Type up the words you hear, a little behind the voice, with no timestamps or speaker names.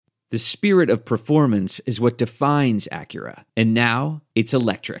The spirit of performance is what defines Acura. And now, it's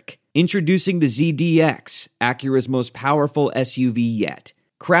electric. Introducing the ZDX, Acura's most powerful SUV yet.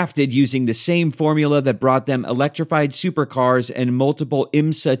 Crafted using the same formula that brought them electrified supercars and multiple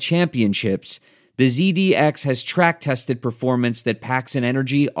IMSA championships, the ZDX has track-tested performance that packs an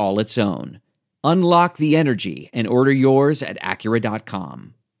energy all its own. Unlock the energy and order yours at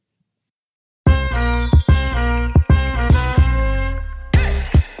Acura.com.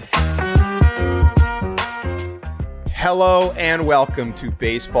 Hello and welcome to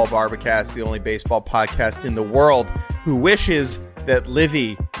Baseball Barbacast, the only baseball podcast in the world who wishes that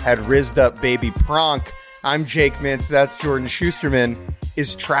Livy had rizzed up baby Pronk. I'm Jake Mintz, that's Jordan Schusterman.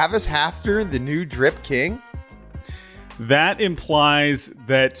 Is Travis Hafter the new drip king? That implies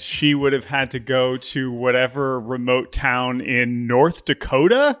that she would have had to go to whatever remote town in North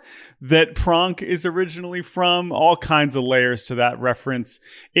Dakota that Pronk is originally from. All kinds of layers to that reference.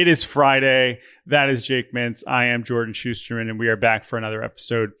 It is Friday. That is Jake Mintz. I am Jordan Schusterman, and we are back for another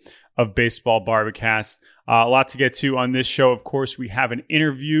episode of Baseball Barbacast. A lot to get to on this show. Of course, we have an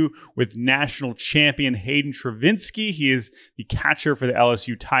interview with national champion Hayden Travinski. He is the catcher for the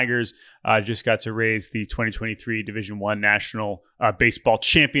LSU Tigers. Just got to raise the 2023 Division I National Baseball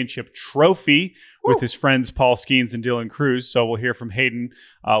Championship trophy with his friends Paul Skeens and Dylan Cruz. So we'll hear from Hayden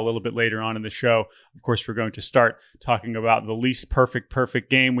a little bit later on in the show. Of course, we're going to start talking about the least perfect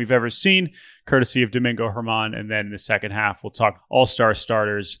game we've ever seen, courtesy of Domingo Germán. And then in the second half, we'll talk all-star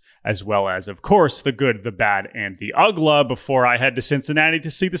starters, as well as, of course, the good, the bad, and the ugly before I head to Cincinnati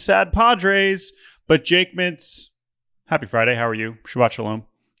to see the sad Padres. But Jake Mintz, happy Friday. How are you? Shabbat Shalom.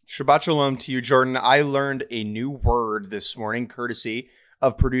 Shabbat Shalom to you, Jordan. I learned a new word this morning, courtesy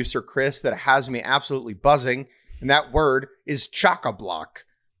of producer Chris, that has me absolutely buzzing. And that word is chock-a-block.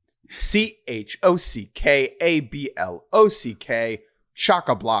 Chockablock.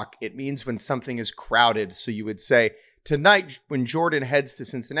 Chock-a-block. It means when something is crowded. So you would say, tonight, when Jordan heads to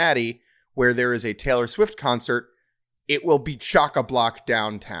Cincinnati, where there is a Taylor Swift concert, it will be chock-a-block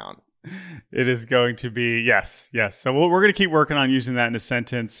downtown. It is going to be, yes. So we're going to keep working on using that in a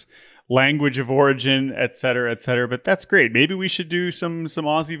sentence, language of origin, et cetera, but that's great. Maybe we should do some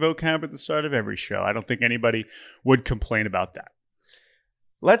Aussie vocab at the start of every show. I don't think anybody would complain about that.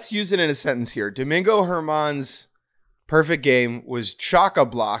 Let's use it in a sentence here. Domingo Germán's perfect game was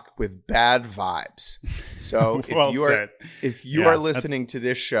chock-a-block with bad vibes. So if you are listening to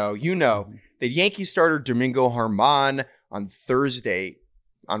this show, you know that Yankee starter Domingo Germán on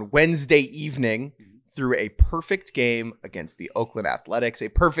Wednesday evening threw a perfect game against the Oakland Athletics. A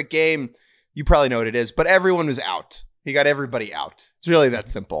perfect game. You probably know what it is, but everyone was out. He got everybody out. It's really that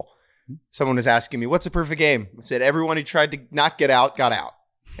simple. Someone was asking me, what's a perfect game? I said, everyone who tried to not get out, got out.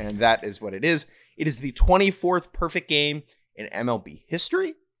 And that is what it is. It is the 24th perfect game in MLB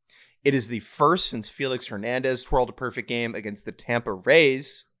history. It is the first since Felix Hernandez twirled a perfect game against the Tampa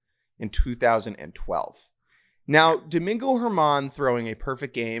Rays in 2012. Now, Domingo Germán throwing a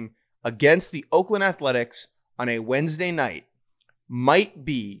perfect game against the Oakland Athletics on a Wednesday night might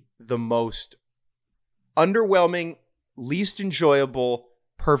be the most underwhelming, least enjoyable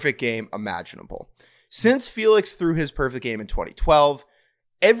perfect game imaginable. Since Felix threw his perfect game in 2012,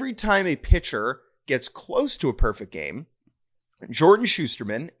 every time a pitcher gets close to a perfect game, Jordan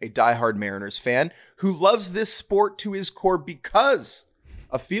Schusterman, a diehard Mariners fan who loves this sport to his core because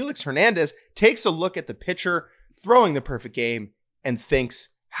of Felix Hernandez, takes a look at the pitcher throwing the perfect game and thinks,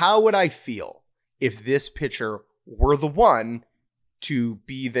 how would I feel if this pitcher were the one to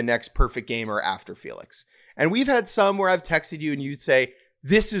be the next perfect gamer after Felix? And we've had some where I've texted you and you'd say,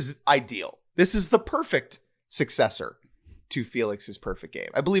 this is ideal. This is the perfect successor to Felix's perfect game.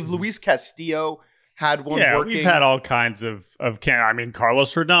 I believe Luis Castillo had one working. We've had all kinds of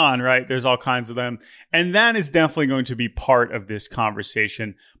Carlos Rodon, right? There's all kinds of them. And that is definitely going to be part of this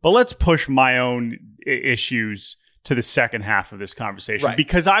conversation. But let's push my own issues to the second half of this conversation, right?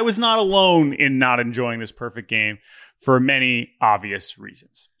 Because I was not alone in not enjoying this perfect game for many obvious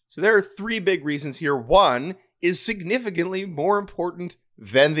reasons. So there are three big reasons here. One is significantly more important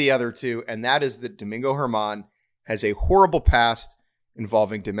than the other two, and that is that Domingo Germán has a horrible past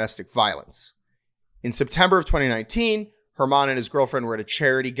involving domestic violence. In September of 2019, Germán and his girlfriend were at a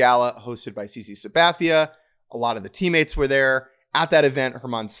charity gala hosted by CC Sabathia. A lot of the teammates were there. At that event,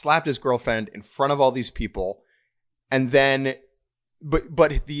 Germán slapped his girlfriend in front of all these people. And then, but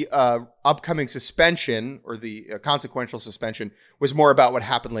the upcoming suspension, or the consequential suspension, was more about what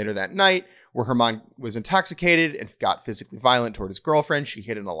happened later that night, where Germán was intoxicated and got physically violent toward his girlfriend. She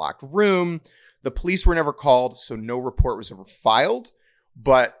hid in a locked room. The police were never called, so no report was ever filed.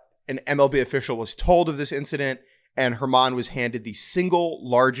 But an MLB official was told of this incident And Germán was handed the single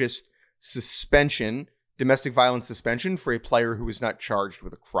largest domestic violence suspension for a player who was not charged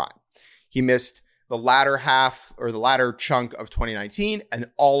with a crime. He missed the latter chunk of 2019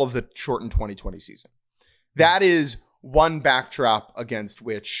 and all of the shortened 2020 season. That is one backdrop against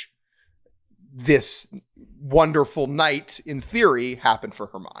which this wonderful night, in theory, happened for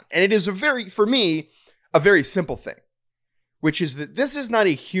Germán. And it is for me, a very simple thing, which is that this is not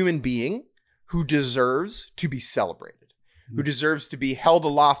a human being who deserves to be celebrated, who deserves to be held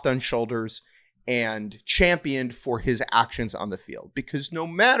aloft on shoulders and championed for his actions on the field. Because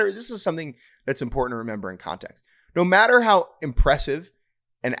this is something that's important to remember in context. No matter how impressive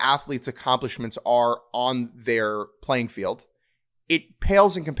an athlete's accomplishments are on their playing field, it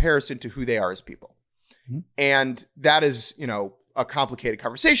pales in comparison to who they are as people. Mm-hmm. And that is, a complicated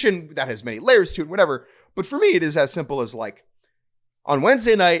conversation that has many layers to it, whatever. But for me, it is as simple as like, on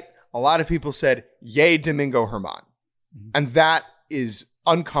Wednesday night, a lot of people said, yay, Domingo Germán. Mm-hmm. And that is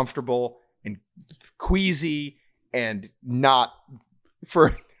uncomfortable and queasy and not,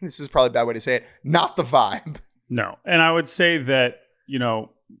 this is probably a bad way to say it, not the vibe. No. And I would say that,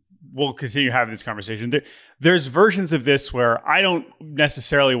 we'll continue having this conversation. There's versions of this where I don't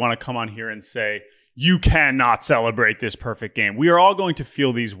necessarily want to come on here and say, you cannot celebrate this perfect game. We are all going to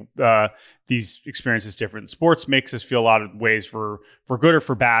feel these experiences different. Sports makes us feel a lot of ways for good or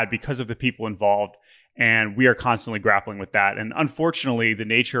for bad because of the people involved. And we are constantly grappling with that. And unfortunately, the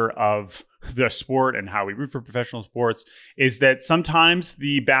nature of the sport and how we root for professional sports is that sometimes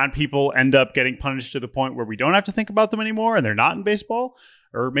the bad people end up getting punished to the point where we don't have to think about them anymore, and they're not in baseball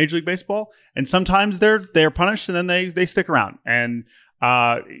or Major League Baseball. And sometimes they're punished and then they stick around. And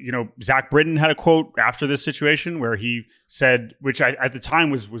Zach Britton had a quote after this situation where he said, which at the time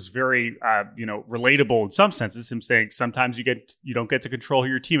was very relatable in some senses, him saying sometimes you don't get to control who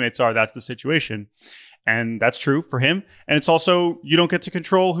your teammates are. That's the situation. And that's true for him. And it's also, you don't get to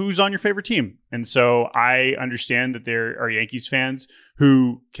control who's on your favorite team. And so I understand that there are Yankees fans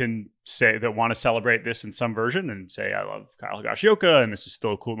who can say that want to celebrate this in some version and say, I love Kyle Higashioka and this is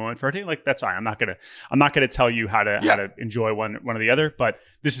still a cool moment for our team. Like, that's fine. I'm not going to tell you how to enjoy one or the other, but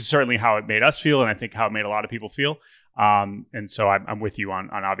this is certainly how it made us feel. And I think how it made a lot of people feel. And so I'm with you on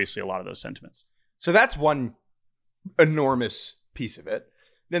obviously a lot of those sentiments. So that's one enormous piece of it.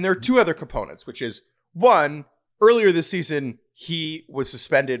 Then there are two other components, which is, one, earlier this season, he was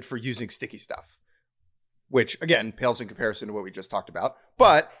suspended for using sticky stuff, which, again, pales in comparison to what we just talked about,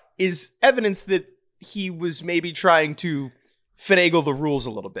 but is evidence that he was maybe trying to finagle the rules a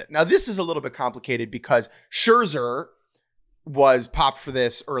little bit. Now, this is a little bit complicated because Scherzer was popped for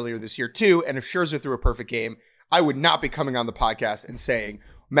this earlier this year, too, and if Scherzer threw a perfect game, I would not be coming on the podcast and saying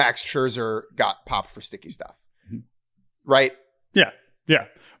Max Scherzer got popped for sticky stuff, right? Yeah.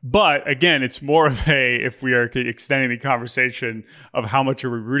 But again, it's more of if we are extending the conversation of how much are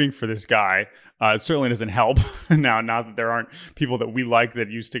we rooting for this guy, it certainly doesn't help now that there aren't people that we like that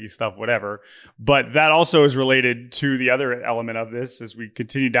use sticky stuff, whatever. But that also is related to the other element of this as we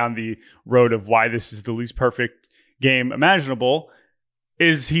continue down the road of why this is the least perfect game imaginable,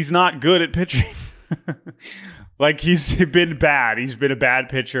 is he's not good at pitching. Like, he's been bad. He's been a bad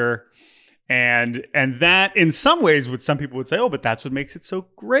pitcher. And that in some ways, what some people would say, oh, but that's what makes it so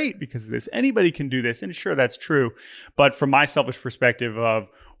great because of this. Anybody can do this. And sure, that's true. But from my selfish perspective of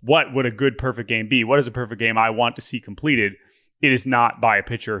what would a good perfect game be? What is a perfect game I want to see completed? It is not by a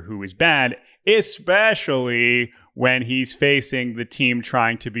pitcher who is bad, especially when he's facing the team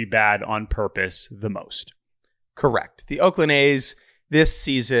trying to be bad on purpose the most. Correct. The Oakland A's this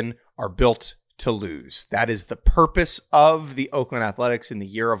season are built to lose. That is the purpose of the Oakland Athletics in the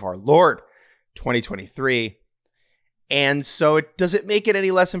year of our Lord, 2023. And so does it make it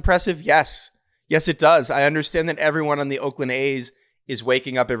any less impressive? Yes. Yes, it does. I understand that everyone on the Oakland A's is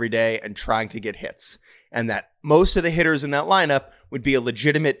waking up every day and trying to get hits, and that most of the hitters in that lineup would be a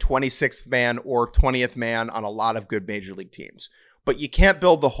legitimate 26th man or 20th man on a lot of good major league teams. But you can't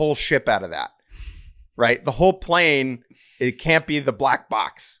build the whole ship out of that, right? The whole plane, it can't be the black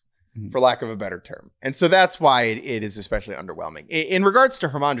box, for lack of a better term. And so that's why it is especially underwhelming. In regards to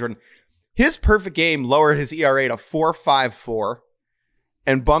Germán Jordan, his perfect game lowered his ERA to 4.54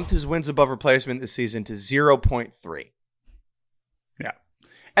 and bumped his wins above replacement this season to 0.3. Yeah.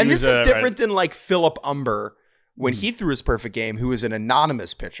 And this is different than like Philip Umber when he threw his perfect game, who was an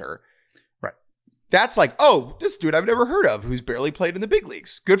anonymous pitcher. Right. That's like, oh, this dude I've never heard of who's barely played in the big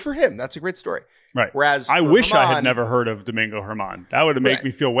leagues. Good for him. That's a great story. Right. Whereas I wish I had never heard of Domingo Germán. That would have made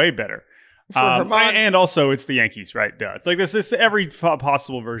me feel way better. And also it's the Yankees, right? Duh. It's like this is every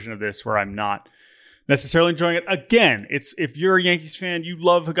possible version of this where I'm not necessarily enjoying it. Again, it's if you're a Yankees fan, you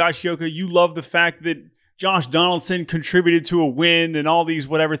love Higashioka, you love the fact that Josh Donaldson contributed to a win and all these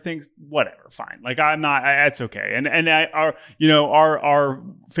whatever things, whatever, fine. Like that's okay. And our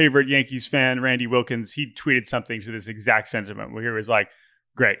favorite Yankees fan, Randy Wilkins, he tweeted something to this exact sentiment where he was like,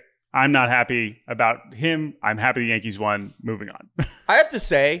 great, I'm not happy about him. I'm happy the Yankees won. Moving on. I have to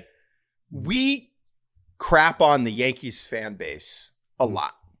say, we crap on the Yankees fan base a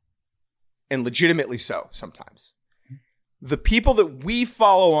lot, and legitimately so sometimes. The people that we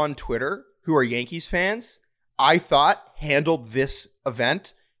follow on Twitter who are Yankees fans, I thought handled this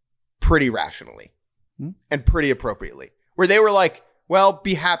event pretty rationally and pretty appropriately, where they were like, well,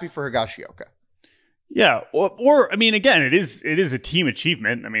 be happy for Higashioka. Yeah. Or I mean, again, it is a team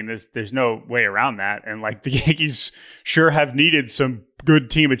achievement. I mean, there's no way around that. And like the Yankees sure have needed some good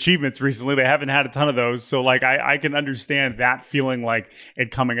team achievements recently. They haven't had a ton of those. So like, I can understand that feeling like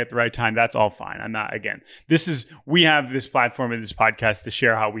it coming at the right time. That's all fine. I'm not, again, we have this platform and this podcast to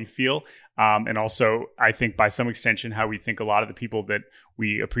share how we feel. And also, I think by some extension, how we think a lot of the people that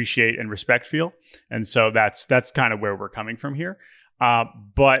we appreciate and respect feel. And so that's kind of where we're coming from here.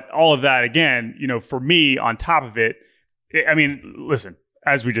 But all of that, again, for me, on top of it, I mean, listen,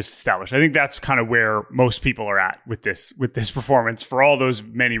 as we just established, I think that's kind of where most people are at with this performance for all those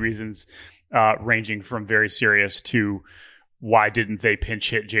many reasons, ranging from very serious to why didn't they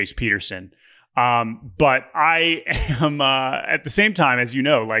pinch hit Jace Peterson? But I am, at the same time, as you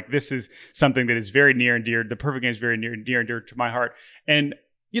know, like this is something that is very near and dear. The perfect game is very near and dear to my heart. And,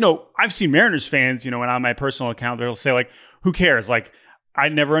 I've seen Mariners fans, and on my personal account, they'll say like, who cares? Like, I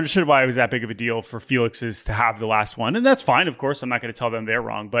never understood why it was that big of a deal for Felix's to have the last one. And that's fine. Of course, I'm not going to tell them they're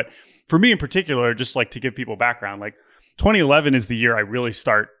wrong. But for me in particular, just like to give people background, like 2011 is the year I really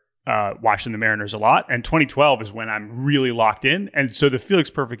start watching the Mariners a lot. And 2012 is when I'm really locked in. And so the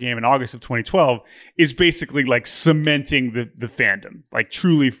Felix perfect game in August of 2012 is basically like cementing the fandom. Like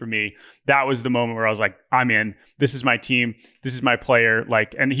truly for me, that was the moment where I was like, I'm in. This is my team. This is my player.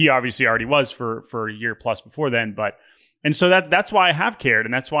 Like, and he obviously already was for a year plus before then. And so that's why I have cared.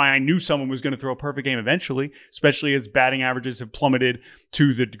 And that's why I knew someone was going to throw a perfect game eventually, especially as batting averages have plummeted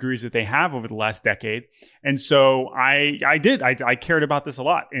to the degrees that they have over the last decade. And so I cared about this a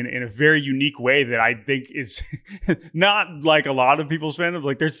lot in a very unique way that I think is not like a lot of people's fandoms.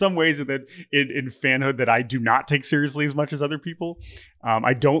 Like there's some ways that in fanhood that I do not take seriously as much as other people.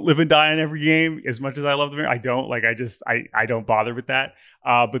 I don't live and die in every game as much as I love them. I don't I don't bother with that.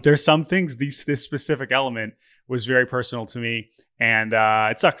 But there's some things, this specific element was very personal to me, and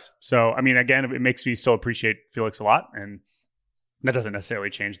it sucks. So, I mean, again, it makes me still appreciate Felix a lot, and that doesn't necessarily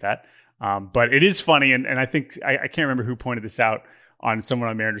change that. But it is funny, and I think, I can't remember who pointed this out on someone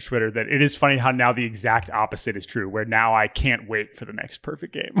on Mariners Twitter, that it is funny how now the exact opposite is true, where now I can't wait for the next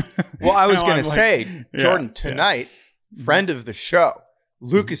perfect game. Well, I was going to say, Jordan, tonight, friend of the show,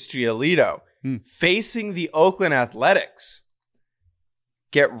 Lucas Giolito, facing the Oakland Athletics.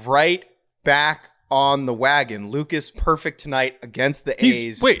 Get right back on the wagon. Lucas perfect tonight against the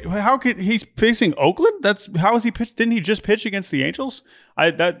A's. Wait, how could he's facing Oakland? How is he pitched? Didn't he just pitch against the Angels?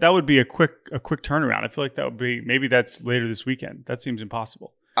 That would be a quick turnaround. I feel like that would be, maybe that's later this weekend. That seems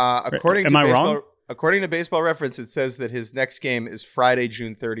impossible. According to Baseball Reference, it says that his next game is Friday,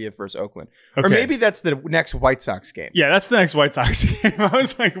 June 30th versus Oakland. Okay. Or maybe that's the next White Sox game. Yeah, that's the next White Sox game. I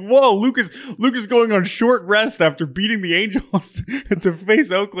was like, whoa, Lucas going on short rest after beating the Angels to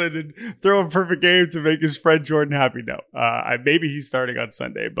face Oakland and throw a perfect game to make his friend Jordan happy. No, maybe he's starting on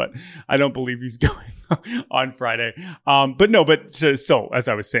Sunday, but I don't believe he's going on Friday. But still, as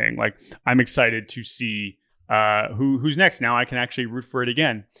I was saying, like I'm excited to see who's next. Now I can actually root for it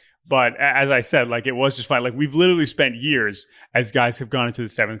again. But as I said, like it was just fine. Like we've literally spent years as guys have gone into the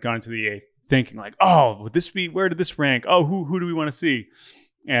 7th, gone into the 8th, thinking like, oh, would this be, where did this rank? Oh, who do we want to see?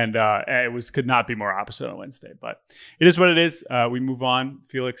 And could not be more opposite on Wednesday. But it is what it is. We move on.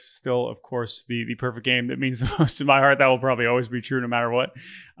 Felix still, of course, the perfect game that means the most in my heart. That will probably always be true no matter what.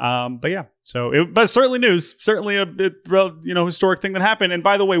 But yeah, but certainly news, certainly a bit, historic thing that happened. And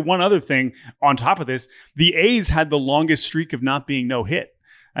by the way, one other thing on top of this, the A's had the longest streak of not being no hit.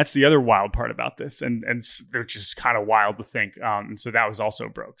 That's the other wild part about this, and they're just kind of wild to think. And so that was also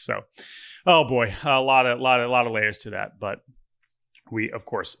broke. So, oh boy, a lot of layers to that. But we of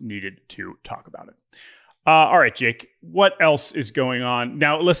course needed to talk about it. All right, Jake, what else is going on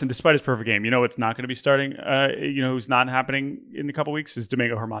now? Listen, despite his perfect game, it's not going to be starting. Who's not happening in a couple weeks is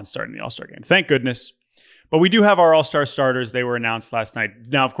Domingo Germán starting the All-Star game. Thank goodness. But we do have our All-Star starters. They were announced last night.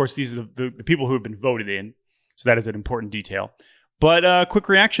 Now, of course, these are the people who have been voted in. So that is an important detail. But quick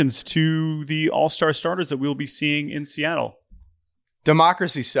reactions to the All-Star starters that we'll be seeing in Seattle.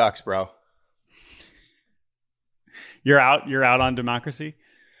 Democracy sucks, bro. You're out on democracy?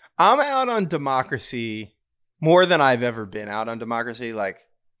 I'm out on democracy more than I've ever been out on democracy. Like,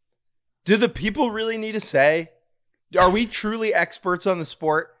 do the people really need a say? Are we truly experts on the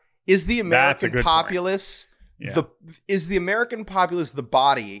sport? Is the American populace is the American populace the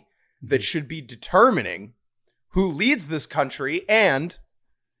body that should be determining who leads this country and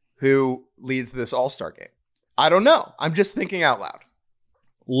who leads this All-Star game? I don't know. I'm just thinking out loud.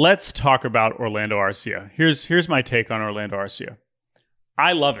 Let's talk about Orlando Arcia. Here's my take on Orlando Arcia.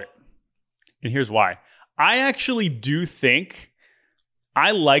 I love it. And here's why. I actually do think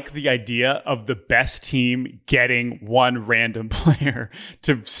I like the idea of the best team getting one random player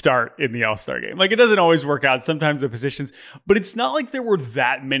to start in the All-Star game. Like, it doesn't always work out. Sometimes the positions, but it's not like there were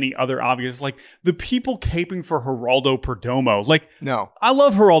that many other obvious, like the people caping for Geraldo Perdomo. Like, no, I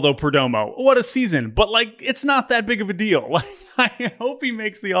love Geraldo Perdomo. What a season, but like, it's not that big of a deal. Like, I hope he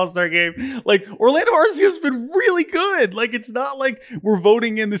makes the All-Star game. Like, Orlando Arcia has been really good. Like, it's not like we're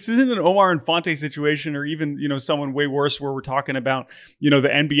voting in. This isn't an Omar Infante situation, or even, someone way worse where we're talking about, the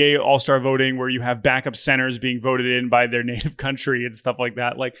NBA All-Star voting where you have backup centers being voted in by their native country and stuff like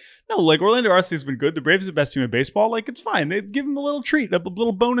that. Like, no, like Orlando Arcia has been good. The Braves are the best team in baseball. Like, it's fine. They give him a little treat, a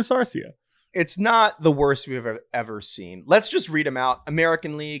little bonus Arcia. It's not the worst we've ever seen. Let's just read them out.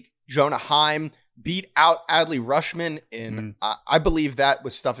 American League, Jonah Heim beat out Adley Rutschman in, I believe that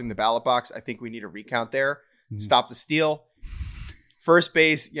was stuffing the ballot box. I think we need a recount there. Stop the steal. First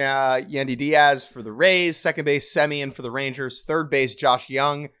base, Yandy Diaz for the Rays. Second base, Semien for the Rangers. Third base, Josh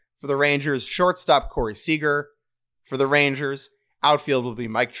Young for the Rangers. Shortstop, Corey Seager for the Rangers. Outfield will be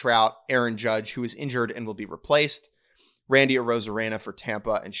Mike Trout, Aaron Judge, who is injured and will be replaced. Randy Arozarena for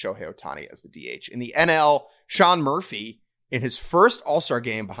Tampa, and Shohei Ohtani as the DH. In the NL, Sean Murphy in his first All-Star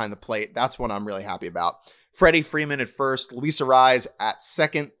game behind the plate. That's one I'm really happy about. Freddie Freeman at first. Luis Arraez at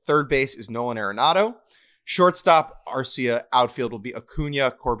second. Third base is Nolan Arenado. Shortstop, Arcia. Outfield will be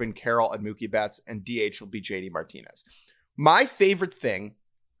Acuna, Corbin Carroll, and Mookie Betts. And DH will be JD Martinez. My favorite thing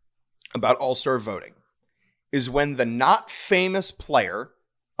about All-Star voting is when the not famous player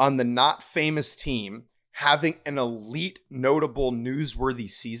on the not famous team having an elite, notable, newsworthy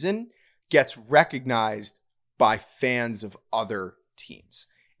season gets recognized by fans of other teams.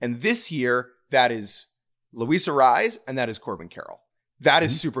 And this year, that is Luis Arraez and that is Corbin Carroll. That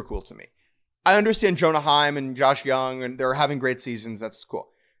is super cool to me. I understand Jonah Heim and Josh Young, and they're having great seasons. That's cool.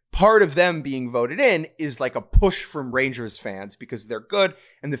 Part of them being voted in is like a push from Rangers fans because they're good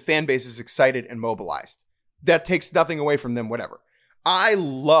and the fan base is excited and mobilized. That takes nothing away from them, whatever. I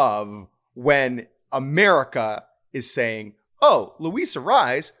love when America is saying, oh, Luis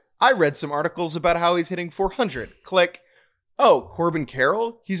Arraez, I read some articles about how he's hitting 400. Click. Oh, Corbin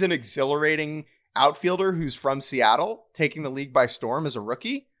Carroll, he's an exhilarating outfielder who's from Seattle, taking the league by storm as a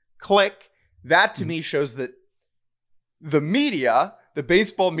rookie. Click. That to me shows that the media, the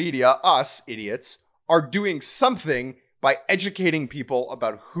baseball media, us idiots, are doing something by educating people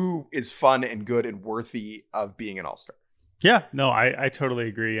about who is fun and good and worthy of being an all-star. Yeah, no, I totally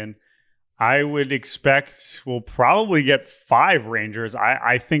agree. And I would expect we'll probably get 5 Rangers.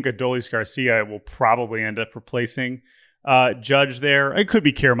 I think Adolis Garcia will probably end up replacing Judge there. It could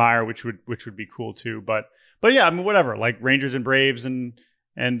be Kiermaier, which would be cool too. But yeah, I mean, whatever. Like Rangers and Braves and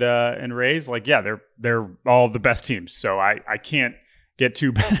Rays, like, yeah, they're all the best teams. So I can't get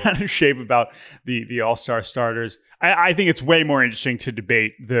too bent out of shape about the all-star starters. I think it's way more interesting to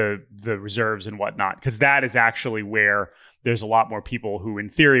debate the reserves and whatnot, because that is actually where there's a lot more people who, in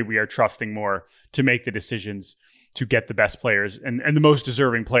theory, we are trusting more to make the decisions to get the best players and the most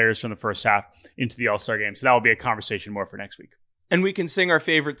deserving players from the first half into the All-Star game. So that will be a conversation more for next week. And we can sing our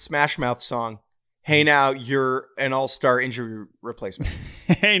favorite Smash Mouth song. Hey, now you're an all-star injury replacement.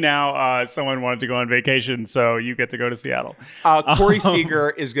 Hey, now someone wanted to go on vacation, so you get to go to Seattle. Corey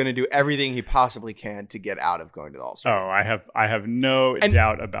Seager is going to do everything he possibly can to get out of going to the All-Star. Oh, I have no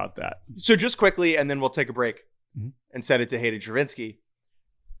doubt about that. So just quickly, and then we'll take a break and send it to Hayden Travinski.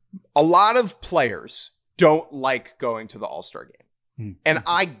 A lot of players don't like going to the All-Star game, and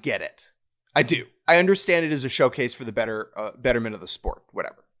I get it. I do. I understand it as a showcase for the betterment of the sport,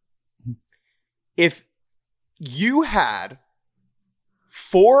 whatever. If you had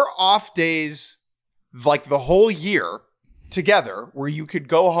 4 off days, like the whole year together, where you could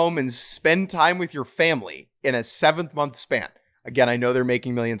go home and spend time with your family in a 7-month span. Again, I know they're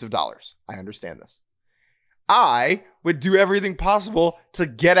making millions of dollars. I understand this. I would do everything possible to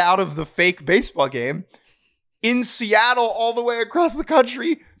get out of the fake baseball game in Seattle all the way across the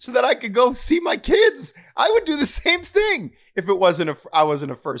country so that I could go see my kids. I would do the same thing if I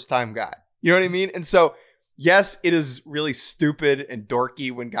wasn't a first-time guy. You know what I mean? And so, yes, it is really stupid and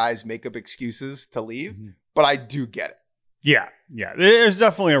dorky when guys make up excuses to leave, but I do get it. Yeah. There's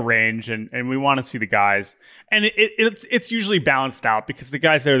definitely a range, and we want to see the guys. And it's usually balanced out because the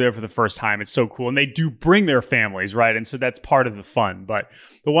guys that are there for the first time, it's so cool. And they do bring their families, right? And so that's part of the fun. But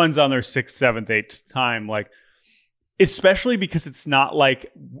the ones on their 6th, 7th, 8th time, like, especially because it's not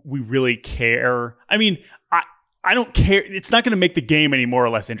like we really care. I mean, I don't care. It's not going to make the game any more or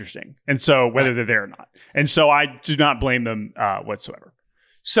less interesting. And so whether they're there or not. And so I do not blame them whatsoever.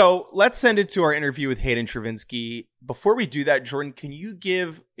 So let's send it to our interview with Hayden Travinski. Before we do that, Jordan, can you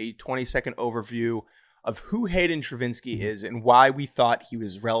give a 20-second overview of who Hayden Travinski is and why we thought he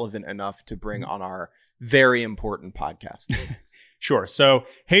was relevant enough to bring on our very important podcast? Sure. So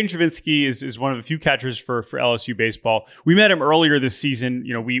Hayden Travinski is one of the few catchers for LSU baseball. We met him earlier this season.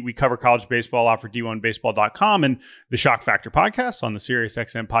 You know, we cover college baseball out for D1Baseball.com and the Shock Factor podcast on the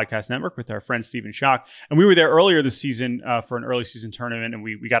SiriusXM podcast network with our friend Stephen Shock. And we were there earlier this season for an early season tournament, and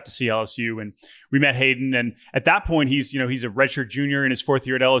we got to see LSU, and we met Hayden. And at that point, he's a redshirt junior in his 4th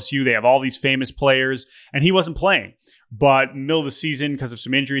year at LSU. They have all these famous players, and he wasn't playing. But in the middle of the season, because of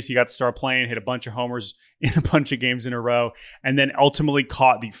some injuries, he got to start playing, hit a bunch of homers in a bunch of games in a row, and then ultimately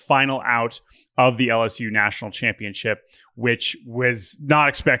caught the final out of the LSU national championship, which was not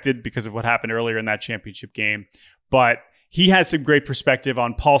expected because of what happened earlier in that championship game. But he has some great perspective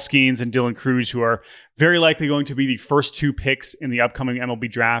on Paul Skeens and Dylan Cruz, who are very likely going to be the first 2 picks in the upcoming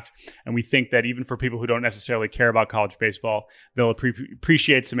MLB draft. And we think that even for people who don't necessarily care about college baseball, they'll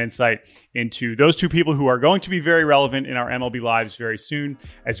appreciate some insight into those 2 people who are going to be very relevant in our MLB lives very soon,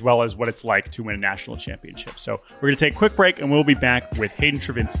 as well as what it's like to win a national championship. So we're going to take a quick break, and we'll be back with Hayden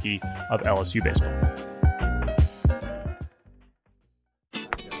Travinski of LSU Baseball.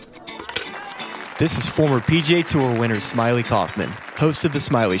 This is former PGA Tour winner Smiley Kaufman, host of The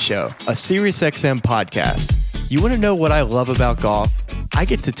Smiley Show, a SiriusXM podcast. You want to know what I love about golf? I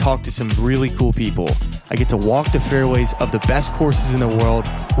get to talk to some really cool people. I get to walk the fairways of the best courses in the world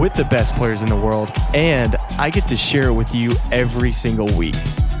with the best players in the world, and I get to share it with you every single week.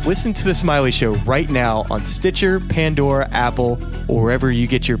 Listen to The Smiley Show right now on Stitcher, Pandora, Apple, or wherever you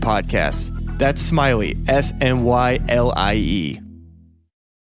get your podcasts. That's Smiley, SMYLIE.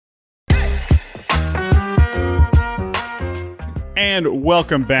 And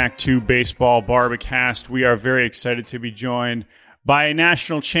welcome back to Baseball Barbacast. We are very excited to be joined by a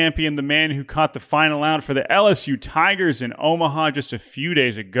national champion, the man who caught the final out for the LSU Tigers in Omaha just a few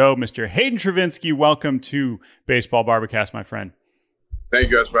days ago, Mr. Hayden Travinski. Welcome to Baseball Barbacast, my friend. Thank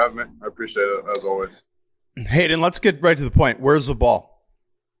you guys for having me. I appreciate it, as always. Hayden, let's get right to the point. Where's the ball?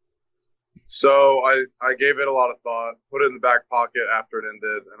 So I gave it a lot of thought, put it in the back pocket after it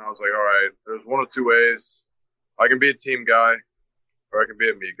ended, and I was like, all right, there's one of 2 ways. I can be a team guy, or I can be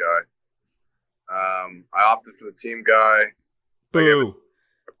a me guy. I opted for the team guy. Boo.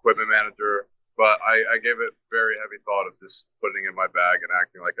 Equipment manager. But I gave it very heavy thought of just putting it in my bag and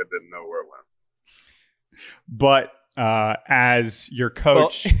acting like I didn't know where it went. But as your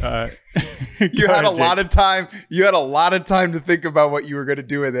coach, you had a lot of time. You had a lot of time to think about what you were going to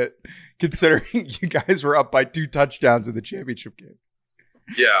do with it, considering you guys were up by 2 touchdowns in the championship game.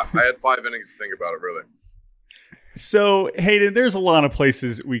 Yeah, I had 5 innings to think about it, really. So, Hayden, there's a lot of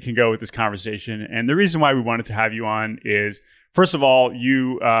places we can go with this conversation. And the reason why we wanted to have you on is, first of all,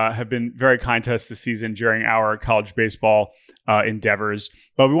 you have been very kind to us this season during our college baseball endeavors.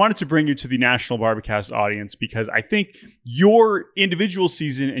 But we wanted to bring you to the National Barbacast audience because I think your individual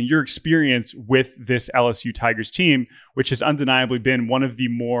season and your experience with this LSU Tigers team, which has undeniably been one of the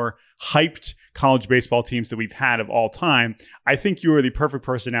more hyped college baseball teams that we've had of all time, I think you are the perfect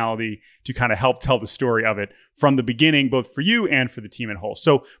personality to kind of help tell the story of it from the beginning, both for you and for the team in whole.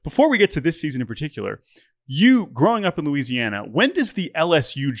 So before we get to this season in particular, you growing up in Louisiana, when does the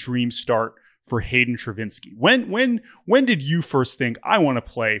LSU dream start for Hayden Travinski? When did you first think, I want to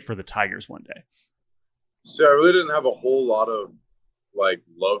play for the Tigers one day? So I really didn't have a whole lot of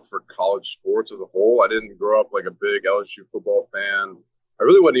love for college sports as a whole. I didn't grow up like a big LSU football fan. I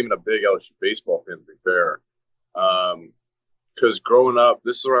really wasn't even a big LSU baseball fan, to be fair. Because growing up,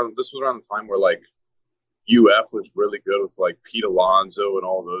 this was around the time where UF was really good with Pete Alonso and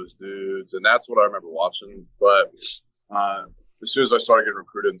all those dudes, and that's what I remember watching. But as soon as I started getting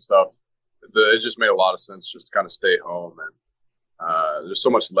recruited and stuff, it just made a lot of sense just to kind of stay home. And there's so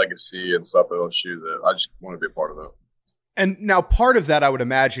much legacy and stuff at LSU that I just want to be a part of it. And now part of that, I would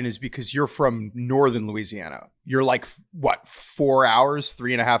imagine, is because you're from northern Louisiana. You're 4 hours,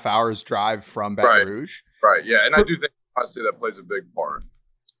 3.5 hours drive from Baton Rouge? Right, yeah. And I do think, honestly, that plays a big part.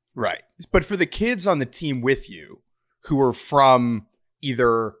 Right. But for the kids on the team with you who are from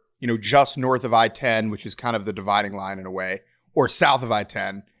either, just north of I-10, which is kind of the dividing line in a way, or south of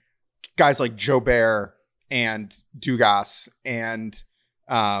I-10, guys like Joe Bear and Dugas and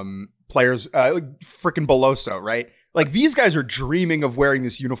players like freaking Beloso, right? Like these guys are dreaming of wearing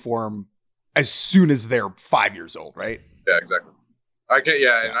this uniform as soon as they're 5 years old, right? Yeah, exactly.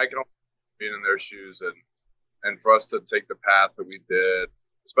 And I can be in their shoes and for us to take the path that we did,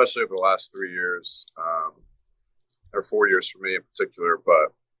 especially over the last 3 years, or 4 years for me in particular,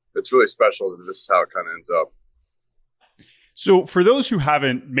 but it's really special that this is how it kind of ends up. So for those who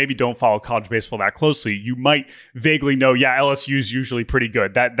maybe don't follow college baseball that closely, you might vaguely know, LSU's usually pretty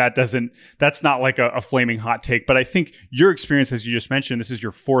good. That's not like a flaming hot take. But I think your experience, as you just mentioned, this is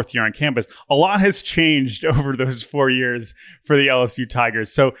your 4th year on campus. A lot has changed over those 4 years for the LSU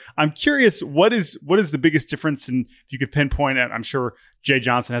Tigers. So I'm curious, what is the biggest difference? And if you could pinpoint it, I'm sure Jay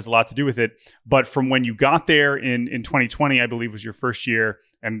Johnson has a lot to do with it. But from when you got there in 2020, I believe was your first year,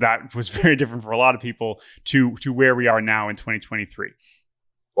 and that was very different for a lot of people, to where we are now in 2023.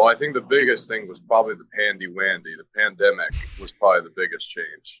 Well, I think the biggest thing was probably the pandy-wandy. The pandemic was probably the biggest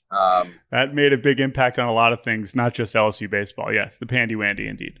change. That made a big impact on a lot of things, not just LSU baseball. Yes, the pandy-wandy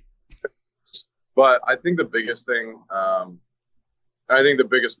indeed. But I think the biggest thing, I think the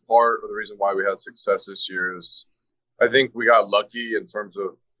biggest part of the reason why we had success this year is I think we got lucky in terms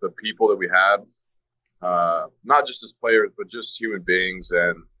of the people that we had, not just as players, but just human beings.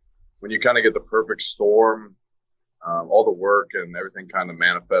 And when you kind of get the perfect storm, all the work and everything kind of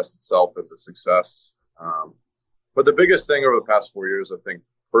manifests itself into success. But the biggest thing over the past 4 years, I think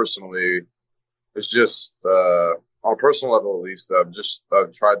personally, is just on a personal level, at least,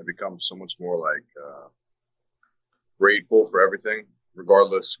 I've tried to become so much more like grateful for everything,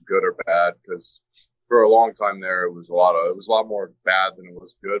 regardless good or bad, because for a long time there, it was a lot more bad than it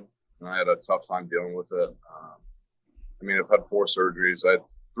was good, and I had a tough time dealing with it. I've had 4 surgeries. I had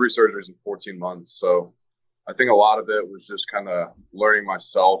 3 surgeries in 14 months, so I think a lot of it was just kind of learning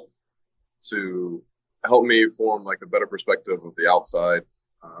myself to help me form like a better perspective of the outside.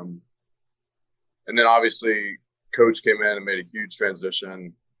 And then obviously, Coach came in and made a huge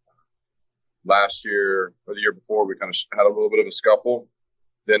transition. Last year or the year before, we kind of had a little bit of a scuffle.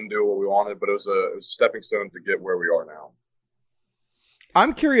 Didn't do what we wanted, but it was a stepping stone to get where we are now.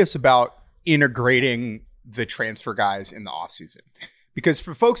 I'm curious about integrating the transfer guys in the offseason, because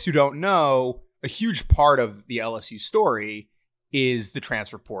for folks who don't know, a huge part of the LSU story is the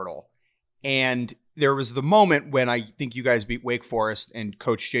transfer portal. And there was the moment when I think you guys beat Wake Forest and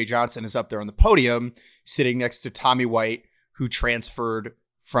Coach Jay Johnson is up there on the podium sitting next to Tommy White, who transferred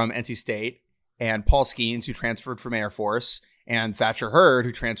from NC State, and Paul Skeens, who transferred from Air Force, and Thatcher Hurd,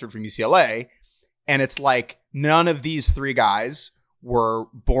 who transferred from UCLA. And it's like none of these 3 guys were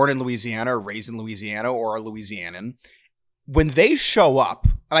born in Louisiana or raised in Louisiana or are Louisianan. When they show up,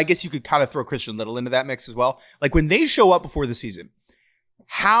 and I guess you could kind of throw Christian Little into that mix as well. Like when they show up before the season,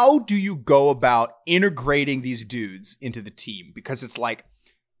 how do you go about integrating these dudes into the team? Because it's like,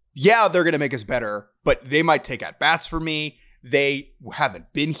 yeah, they're going to make us better, but they might take at bats for me. They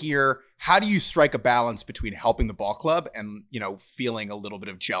haven't been here. How do you strike a balance between helping the ball club and, feeling a little bit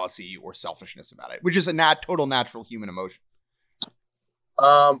of jealousy or selfishness about it, which is a total natural human emotion?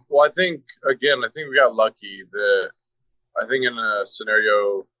 Well, I think we got lucky that I think in a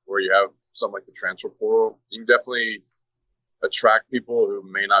scenario where you have something like the transfer portal, you can definitely attract people who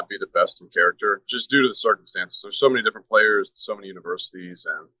may not be the best in character just due to the circumstances. There's so many different players, so many universities,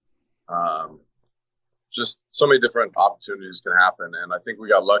 and just so many different opportunities can happen. And I think we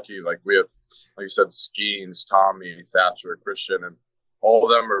got lucky. Like we have, like you said, Skeens, Tommy, Thatcher, Christian, and all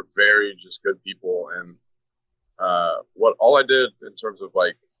of them are very just good people. And all I did in terms of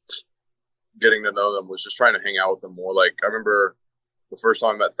like getting to know them was just trying to hang out with them more. Like I remember the first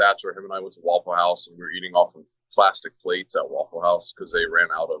time I met Thatcher, him and I went to Waffle House and we were eating off of plastic plates at Waffle House because they ran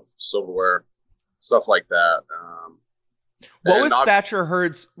out of silverware, stuff like that. What was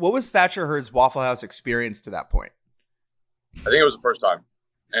Thatcher Hurd's Waffle House experience to that point? I think it was the first time.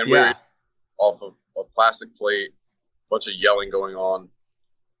 And we were off of a plastic plate, bunch of yelling going on.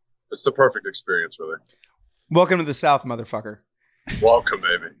 It's the perfect experience, really. Welcome to the South, motherfucker. Welcome,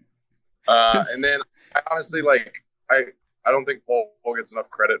 baby. And then I honestly, I don't think Paul gets enough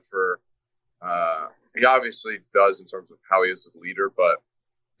credit for, he obviously does in terms of how he is as a leader, but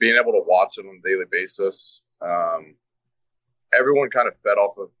being able to watch it on a daily basis, everyone kind of fed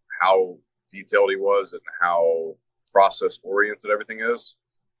off of how detailed he was and how process-oriented everything is.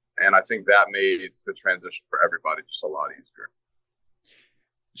 And I think that made the transition for everybody just a lot easier.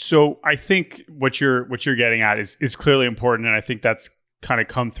 So I think what you're getting at is clearly important, and I think that's kind of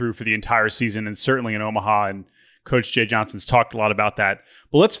come through for the entire season, and certainly in Omaha and Coach Jay Johnson's talked a lot about that.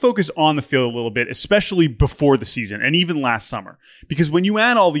 But let's focus on the field a little bit, especially before the season and even last summer. Because when you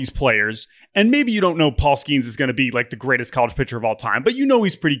add all these players, and maybe you don't know Paul Skeens is going to be like the greatest college pitcher of all time, but you know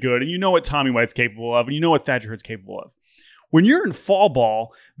he's pretty good, and you know what Tommy White's capable of, and you know what Thaddeus Hurd's capable of. When you're in fall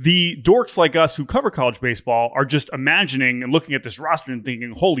ball, the dorks like us who cover college baseball are just imagining and looking at this roster and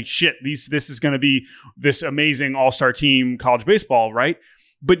thinking, holy shit, this is going to be this amazing all-star team college baseball, right?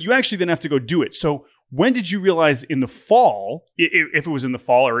 But you actually then have to go do it. So when did you realize in the fall, if it was in the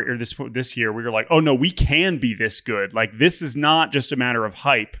fall or this year, we were like, oh no, we can be this good. Like, this is not just a matter of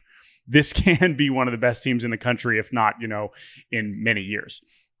hype. This can be one of the best teams in the country, if not, in many years.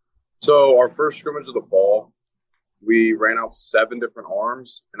 So our first scrimmage of the fall, we ran out 7 different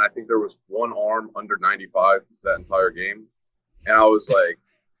arms, and I think there was one arm under 95 that entire game. And I was like,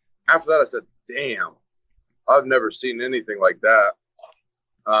 after that, I said, damn, I've never seen anything like that.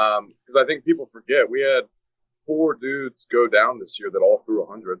 Because I think people forget we had 4 dudes go down this year that all threw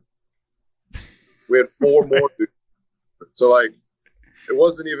 100. We had 4 more dudes. So, like, it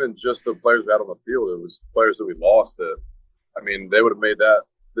wasn't even just the players we had on the field. It was players that we lost that, I mean, they would have made that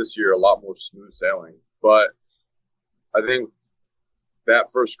this year a lot more smooth sailing. But I think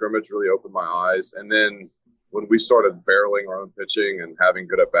that first scrimmage really opened my eyes. And then when we started barreling our own pitching and having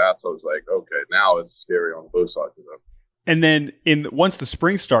good at-bats, I was like, okay, now it's scary on both sides of them. And then once the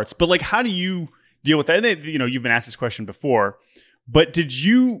spring starts, but like, how do you deal with that? And you've been asked this question before, but did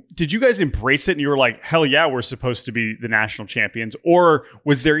you guys embrace it and you were like, hell yeah, we're supposed to be the national champions? Or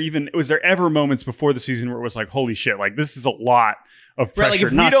was there ever moments before the season where it was like, holy shit, like this is a lot of pressure,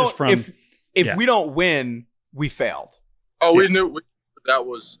 if we don't win, we failed. Oh, we knew that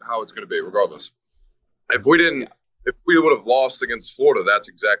was how it's going to be, regardless. If we would have lost against Florida, that's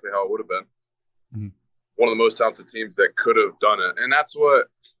exactly how it would have been. Mm-hmm. One of the most talented teams that could have done it. And that's what,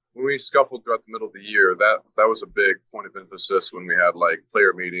 when we scuffled throughout the middle of the year, that was a big point of emphasis when we had like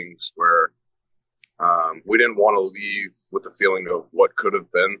player meetings where we didn't want to leave with the feeling of what could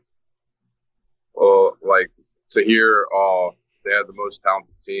have been. Like to hear, they had the most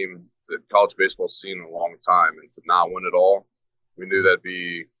talented team that college baseball's seen in a long time, and to not win it all, we knew that'd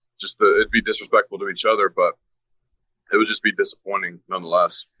be it'd be disrespectful to each other, but it would just be disappointing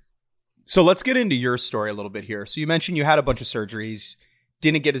nonetheless. So let's get into your story a little bit here. So you mentioned you had a bunch of surgeries,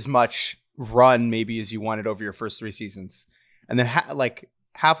 didn't get as much run maybe as you wanted over your first 3 seasons. And then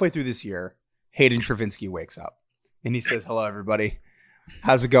halfway through this year, Hayden Travinski wakes up and he says, hello, everybody.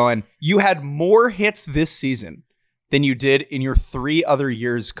 How's it going? You had more hits this season than you did in your 3 other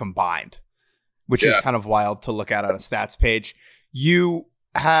years combined, which is kind of wild to look at on a stats page. You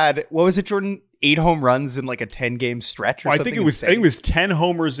had, what was it, Jordan? 8 home runs in like a 10-game stretch or something? I think it was 10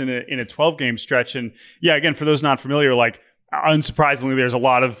 homers in a 12-game stretch. And yeah, again, for those not familiar, like unsurprisingly, there's a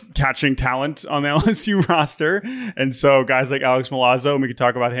lot of catching talent on the LSU roster. And so guys like Alex Milazzo, and we could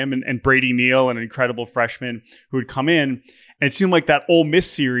talk about him, and Brady Neal, an incredible freshman who would come in. And it seemed like that Ole Miss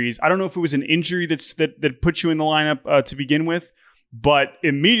series, I don't know if it was an injury that put you in the lineup to begin with, but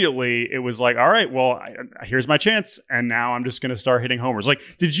immediately it was like, all right, well, here's my chance. And now I'm just going to start hitting homers. Like,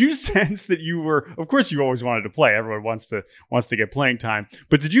 did you sense that you were, of course you always wanted to play. Everyone wants to get playing time.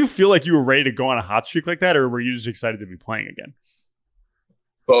 But did you feel like you were ready to go on a hot streak like that? Or were you just excited to be playing again?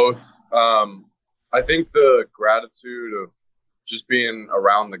 Both. I think the gratitude of just being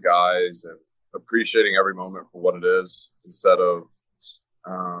around the guys and appreciating every moment for what it is instead of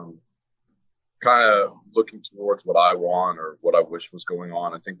kind of looking towards what I want or what I wish was going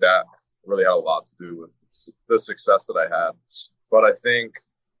on. I think that really had a lot to do with the success that I had. But I think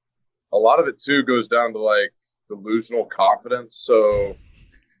a lot of it too goes down to like delusional confidence. So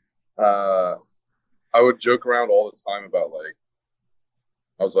I would joke around all the time about like,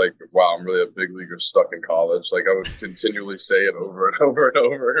 I was like, wow, I'm really a big leaguer stuck in college. Like I would continually say it over and over and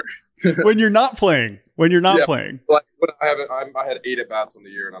over. When you're not playing. Playing. Like when I had 8 at-bats on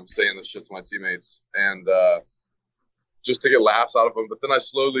the year and I'm saying this shit to my teammates and just to get laughs out of them. But then I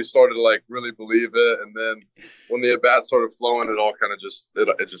slowly started to like really believe it. And then when the at-bats started flowing, it all kind of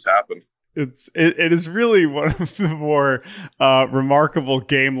it just happened. It is really one of the more remarkable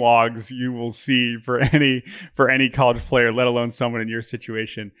game logs you will see for any college player, let alone someone in your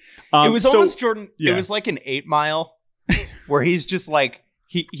situation. It was almost, Jordan. Yeah. It was like an 8 Mile where he's just like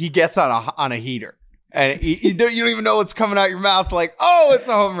he gets on a heater and you don't even know what's coming out your mouth. Like, oh, it's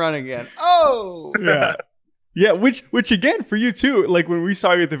a home run again. Oh, yeah. Which again for you too. Like when we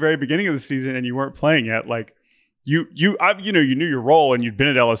saw you at the very beginning of the season and you weren't playing yet, like. You knew your role and you'd been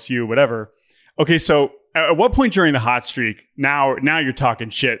at LSU, whatever. Okay, so at what point during the hot streak, now you're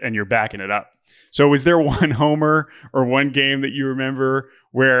talking shit and you're backing it up. So was there one homer or one game that you remember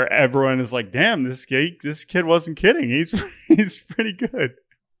where everyone is like, damn, this kid wasn't kidding. He's pretty good.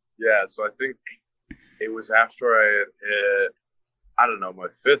 Yeah, so I think it was after I had hit, I don't know, my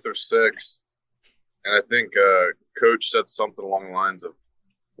 5th or 6th. And I think coach said something along the lines of,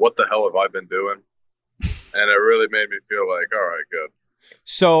 what the hell have I been doing? And it really made me feel like, all right, good.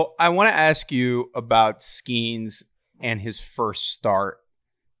 So I want to ask you about Skeens and his first start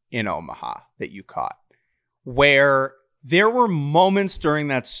in Omaha that you caught, where there were moments during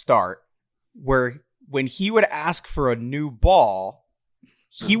that start where when he would ask for a new ball,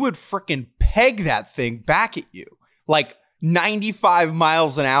 he would frickin' peg that thing back at you, like 95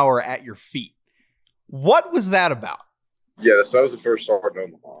 miles an hour at your feet. What was that about? Yeah, so that was the first start in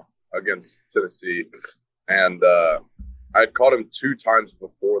Omaha against Tennessee. And I'd caught him 2 times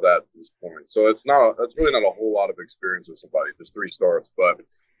before that to this point. So that's really not a whole lot of experience with somebody, just 3 starts. But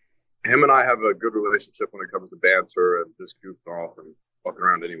him and I have a good relationship when it comes to banter and just goofing off and fucking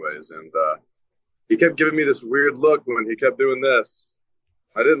around anyways. And he kept giving me this weird look when he kept doing this.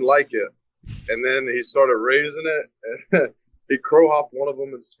 I didn't like it. And then he started raising it. And he crow hopped one of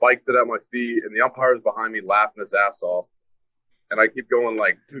them and spiked it at my feet. And the umpire was behind me laughing his ass off. And I keep going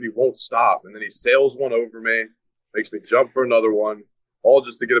like, dude, he won't stop. And then he sails one over me, makes me jump for another one, all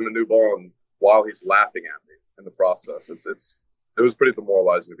just to get him a new ball. And while he's laughing at me in the process, it was pretty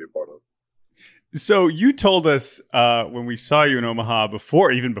demoralizing to be a part of. So you told us when we saw you in Omaha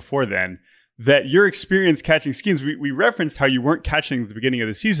even before then, that your experience catching Skeens, we referenced how you weren't catching at the beginning of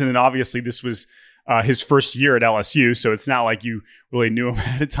the season. And obviously this was his first year at LSU. So it's not like you really knew him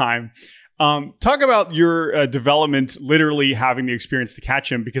at a time. Talk about your development, literally having the experience to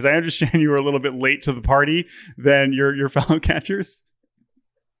catch him, because I understand you were a little bit late to the party than your fellow catchers.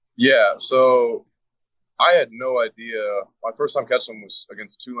 Yeah, so I had no idea. My first time catching him was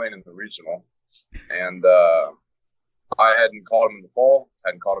against Tulane in the regional, and I hadn't caught him in the fall,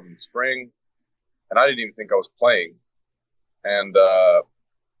 hadn't caught him in the spring, and I didn't even think I was playing. And I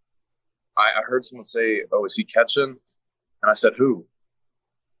heard someone say, "Oh, is he catching?" And I said, "Who?"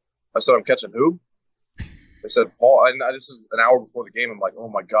 I said, "I'm catching who?" They said, "Paul." And this is an hour before the game. I'm like, oh,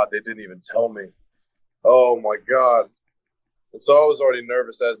 my God, they didn't even tell me. Oh, my God. And so I was already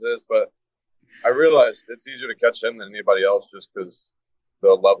nervous as is, but I realized it's easier to catch him than anybody else just because the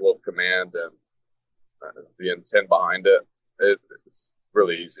level of command and the intent behind it. It's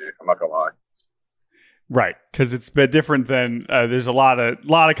really easy. I'm not going to lie. Right, because it's a bit different than there's a lot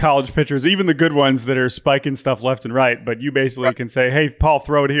of college pitchers, even the good ones that are spiking stuff left and right. But you basically can say, "Hey, Paul,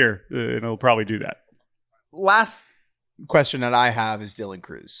 throw it here," and it'll probably do that. Last question that I have is Dylan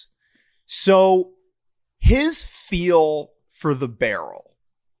Cruz. So his feel for the barrel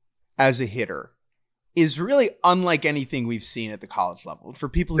as a hitter is really unlike anything we've seen at the college level. For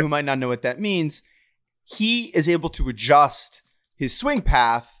people who might not know what that means, he is able to adjust his swing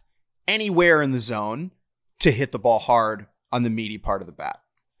path anywhere in the zone to hit the ball hard on the meaty part of the bat.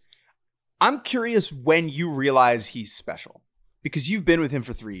 I'm curious when you realize he's special, because you've been with him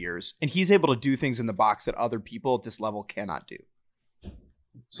for 3 years and he's able to do things in the box that other people at this level cannot do.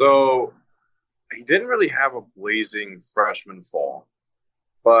 So he didn't really have a blazing freshman fall,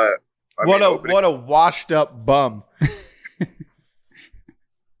 but what a washed up bum.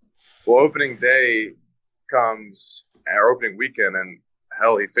 Well, opening day comes, or opening weekend, and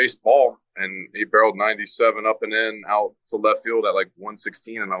hell, he faced ball and he barreled 97 up and in out to left field at like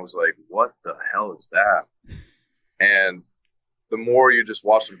 116. And I was like, what the hell is that? And the more you just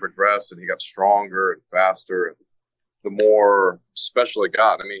watched him progress and he got stronger and faster, and the more special it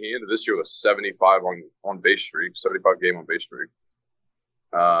got. I mean, he ended this year with a 75 on base streak, 75 game on base streak.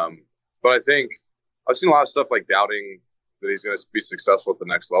 But I think I've seen a lot of stuff like doubting that he's going to be successful at the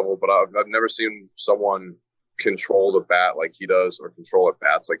next level, but I've never seen someone control the bat like he does, or control at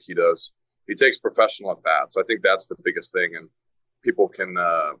bats like he does. He takes professional at bats. I think that's the biggest thing, and people can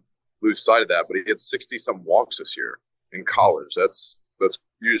lose sight of that. But he had 60-some walks this year in college. That's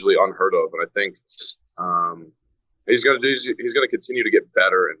usually unheard of, and I think he's going to continue to get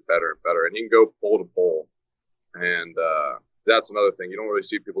better and better and better, and he can go pole to pole. And that's another thing. You don't really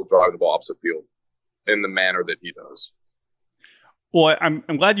see people driving the ball opposite field in the manner that he does. Well,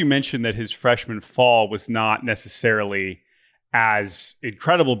 I'm glad you mentioned that his freshman fall was not necessarily as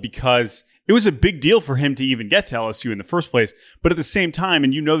incredible, because it was a big deal for him to even get to LSU in the first place. But at the same time,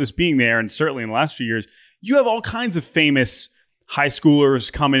 and you know this being there, and certainly in the last few years, you have all kinds of famous high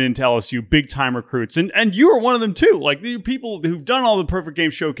schoolers coming into LSU, big time recruits. And you are one of them too. Like, the people who've done all the perfect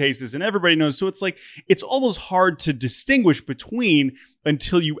game showcases and everybody knows. So it's like, it's almost hard to distinguish between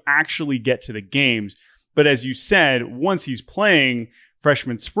until you actually get to the games. But as you said, once he's playing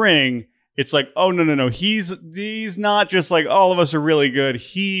freshman spring, it's like, oh, no. He's not just like all of us are really good.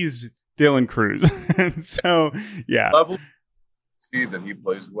 He's Dylan Cruz. And so, yeah. Level speed that he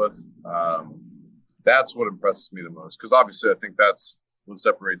plays with, that's what impresses me the most. Because obviously I think that's what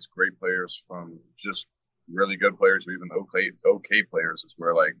separates great players from just really good players or even okay players, is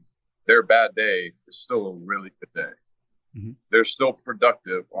where like their bad day is still a really good day. Mm-hmm. They're still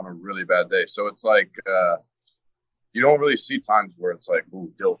productive on a really bad day. So it's like you don't really see times where it's like,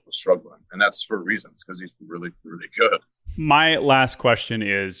 ooh, Dylan was struggling. And that's for reasons, because he's really, really good. My last question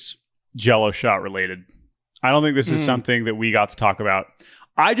is Jello shot related. I don't think this is something that we got to talk about.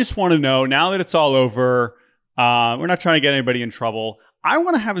 I just want to know, now that it's all over, we're not trying to get anybody in trouble. I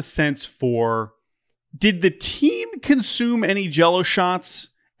want to have a sense for, did the team consume any Jello shots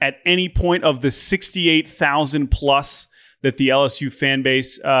at any point of the 68,000 plus that the LSU fan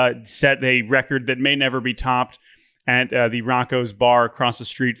base set a record that may never be topped at the Rocco's bar across the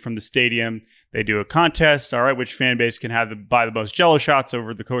street from the stadium? They do a contest. All right, which fan base can buy the most Jello shots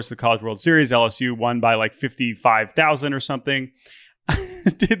over the course of the College World Series? LSU won by like 55,000 or something.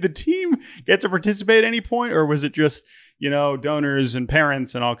 Did the team get to participate at any point, or was it just, donors and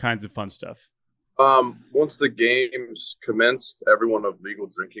parents and all kinds of fun stuff? Once the games commenced, everyone of legal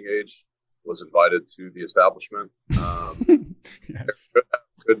drinking age was invited to the establishment. Yes.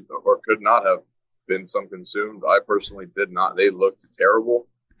 Could not have been some consumed. I personally did not. They looked terrible.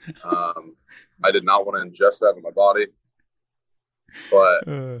 I did not want to ingest that in my body. But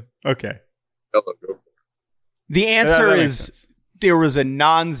okay. Go for it. The answer is there was a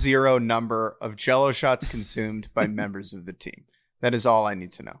non-zero number of Jello shots consumed by members of the team. That is all I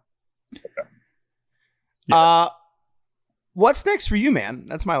need to know. Okay. Yeah. What's next for you, man?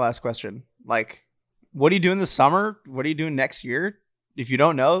 That's my last question. Like, what are you doing this summer? What are you doing next year? If you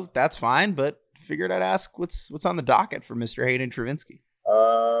don't know, that's fine, but figured I'd ask what's on the docket for Mr. Hayden Travinski.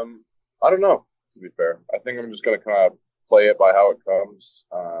 I don't know, to be fair. I think I'm just going to kind of play it by how it comes.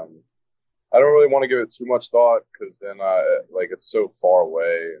 I don't really want to give it too much thought, because then it's so far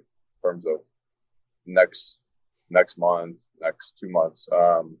away in terms of next month, next 2 months.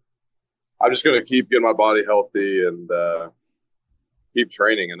 I'm just going to keep getting my body healthy and keep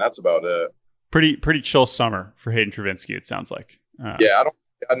training, and that's about it. Pretty chill summer for Hayden Travinski, it sounds like. Yeah,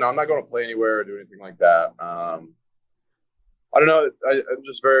 I'm not going to play anywhere or do anything like that. I don't know. I'm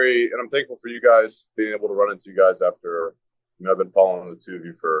just and I'm thankful for you guys being able to run into you guys after, I've been following the two of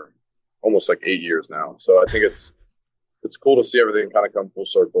you for almost like 8 years now. So I think it's cool to see everything kind of come full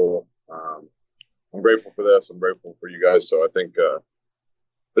circle. I'm grateful for this. I'm grateful for you guys. So I think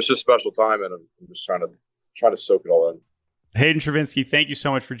it's just a special time, and I'm just trying to soak it all in. Hayden Travinski, thank you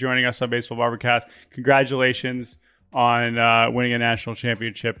so much for joining us on Baseball Barbercast. Congratulations on winning a national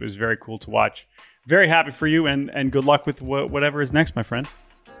championship. It was very cool to watch. Very happy for you, and good luck with whatever is next, my friend.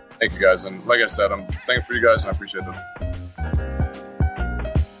 Thank you, guys. And like I said, I'm thankful for you guys, and I appreciate this.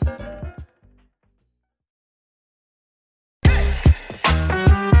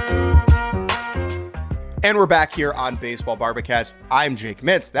 And we're back here on Baseball Barbercast. I'm Jake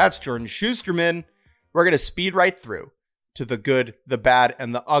Mitz. That's Jordan Schusterman. We're going to speed right through to the good, the bad,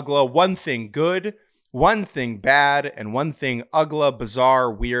 and the ugly. One thing good, one thing bad, and one thing ugly,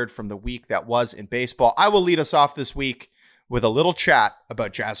 bizarre, weird from the week that was in baseball. I will lead us off this week with a little chat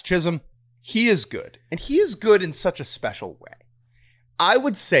about Jazz Chisholm. He is good, and he is good in such a special way. I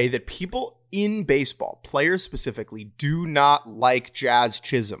would say that people in baseball, players specifically, do not like Jazz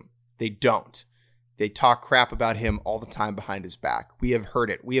Chisholm. They don't. They talk crap about him all the time behind his back. We have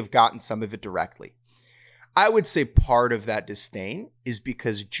heard it. We have gotten some of it directly. I would say part of that disdain is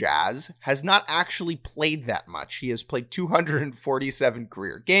because Jazz has not actually played that much. He has played 247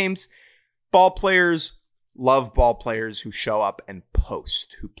 career games. Ball players love ball players who show up and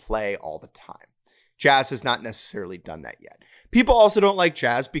post, who play all the time. Jazz has not necessarily done that yet. People also don't like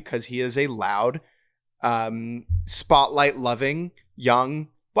Jazz because he is a loud, spotlight-loving, young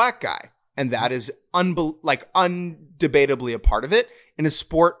black guy. And that is undebatably a part of it in a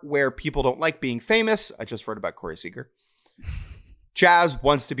sport where people don't like being famous. I just wrote about Corey Seager. Jazz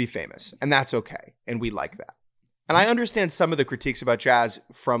wants to be famous, and that's okay. And we like that. And I understand some of the critiques about Jazz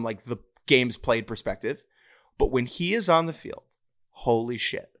from like the games played perspective. But when he is on the field, holy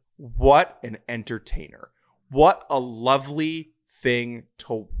shit, what an entertainer. What a lovely thing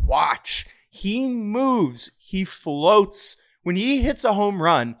to watch. He moves, he floats. When he hits a home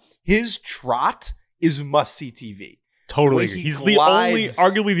run, his trot is must-see TV. Totally. He's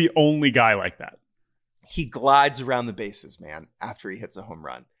arguably the only guy like that. He glides around the bases, man, after he hits a home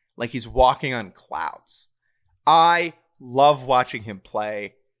run. Like he's walking on clouds. I love watching him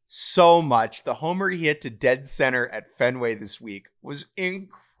play so much. The homer he hit to dead center at Fenway this week was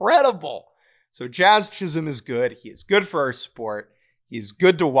incredible. incredible. So Jazz Chisholm is good. He is good for our sport. He's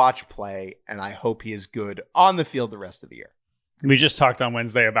good to watch play, and I hope he is good on the field the rest of the year. We just talked on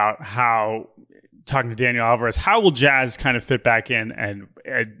Wednesday about talking to Daniel Alvarez, how will Jazz kind of fit back in, and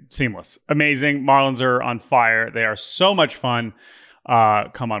seamless. Amazing. Marlins are on fire. They are so much fun.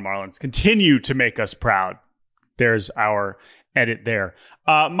 Come on, Marlins. Continue to make us proud. There's our edit there.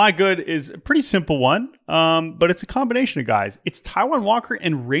 My good is a pretty simple one, but it's a combination of guys. It's Taijuan Walker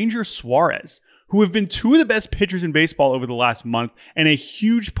and Ranger Suarez, who have been two of the best pitchers in baseball over the last month, and a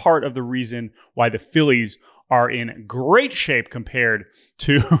huge part of the reason why the Phillies are in great shape compared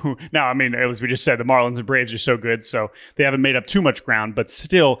to now. I mean, as we just said, the Marlins and Braves are so good, so they haven't made up too much ground, but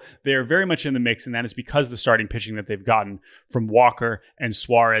still they're very much in the mix, and that is because of the starting pitching that they've gotten from Walker and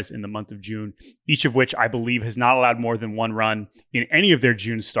Suarez in the month of June, each of which I believe has not allowed more than one run in any of their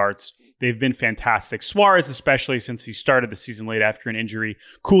June starts. They've been fantastic. Suarez, especially since he started the season late after an injury.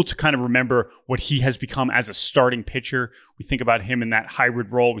 Cool to kind of remember what he has become as a starting pitcher. We think about him in that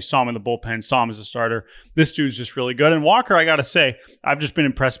hybrid role. We saw him in the bullpen, saw him as a starter. This dude's just really good. And Walker, I got to say, I've just been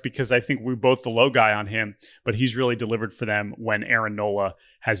impressed because I think we're both the low guy on him, but he's really delivered for them when Aaron Nola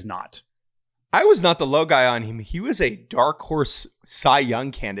has not. I was not the low guy on him. He was a dark horse Cy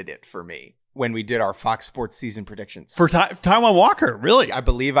Young candidate for me when we did our Fox Sports season predictions. For Taijuan Walker, really? I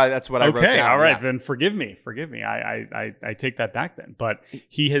believe that's what I wrote down. Okay, all right, then forgive me. I take that back then. But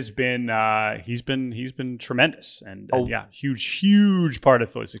he has been he's been tremendous, and huge part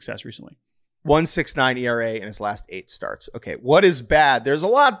of Philly's success recently. 1.69 ERA in his last 8 starts. Okay, what is bad? There's a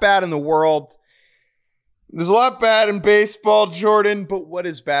lot bad in the world. There's a lot bad in baseball, Jordan, but what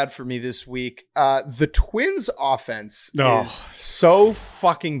is bad for me this week? The Twins offense is so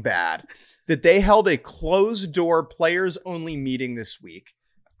fucking bad that they held a closed-door players-only meeting this week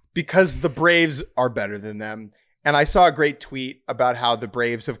because the Braves are better than them. And I saw a great tweet about how the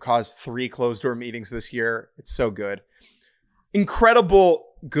Braves have caused 3 closed-door meetings this year. It's so good. Incredible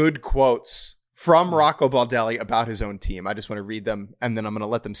good quotes from Rocco Baldelli about his own team. I just want to read them, and then I'm going to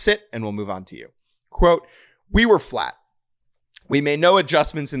let them sit, and we'll move on to you. Quote, "We were flat. We made no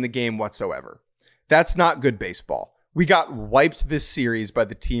adjustments in the game whatsoever. That's not good baseball. We got wiped this series by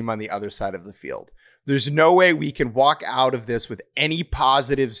the team on the other side of the field. There's no way we can walk out of this with any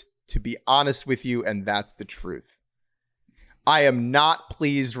positives, to be honest with you, and that's the truth. I am not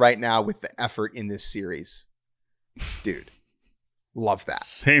pleased right now with the effort in this series." Dude, love that.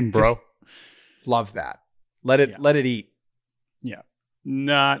 Same, bro. Just love that. Let it eat. Yeah,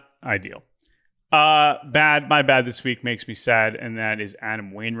 not ideal. My bad this week makes me sad, and that is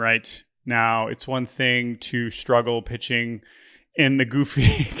Adam Wainwright. Now, it's one thing to struggle pitching in the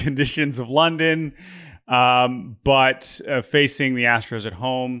goofy conditions of London, but facing the Astros at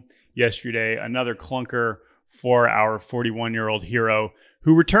home yesterday, another clunker for our 41-year-old hero,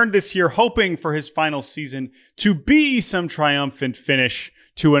 who returned this year hoping for his final season to be some triumphant finish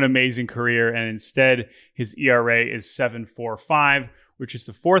to an amazing career, and instead his ERA is 7.45, which is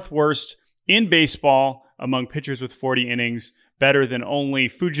the 4th worst in baseball among pitchers with 40 innings, better than only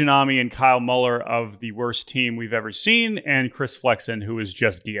Fujinami and Kyle Muller of the worst team we've ever seen, and Chris Flexen, who was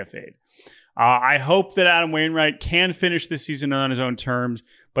just DFA'd. I hope that Adam Wainwright can finish this season on his own terms,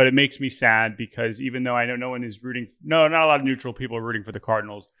 but it makes me sad because even though I know no one is not a lot of neutral people are rooting for the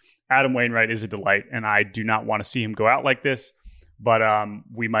Cardinals, Adam Wainwright is a delight, and I do not want to see him go out like this, but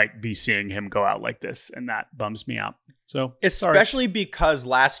we might be seeing him go out like this, and that bums me out. So, especially because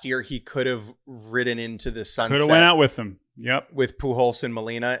last year he could have ridden into the sunset. Could have went out with them. Yep. With Pujols and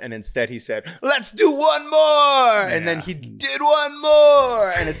Molina, and instead he said, "Let's do one more," and then he did one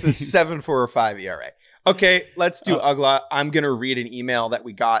more, and it's a 7.45 ERA. Okay, let's do Ugla. I'm gonna read an email that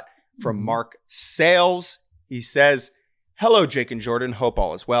we got from Mark Sales. He says, "Hello, Jake and Jordan. Hope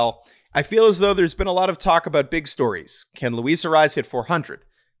all is well. I feel as though there's been a lot of talk about big stories. Can Luis Ariz hit 400?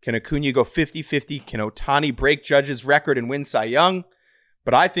 Can Acuna go 50-50? Can Ohtani break Judge's record and win Cy Young?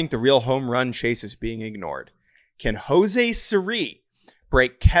 But I think the real home run chase is being ignored. Can Jose Siri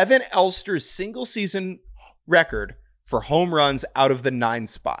break Kevin Elster's single season record for home runs out of the 9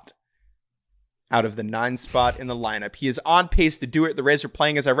 spot? Out of the 9 spot in the lineup. He is on pace to do it. The Rays are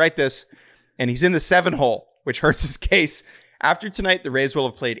playing as I write this, and he's in the 7 hole, which hurts his case. After tonight, the Rays will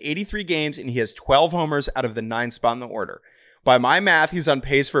have played 83 games, and he has 12 homers out of the 9 spot in the order. By my math, he's on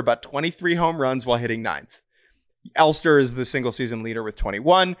pace for about 23 home runs while hitting 9th. Elster is the single season leader with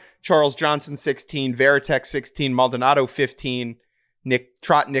 21. Charles Johnson, 16. Veritek, 16. Maldonado, 15.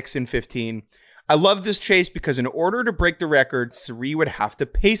 Trot Nixon, 15. I love this chase because in order to break the record, Siri would have to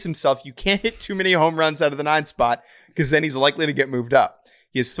pace himself. You can't hit too many home runs out of the 9 spot because then he's likely to get moved up.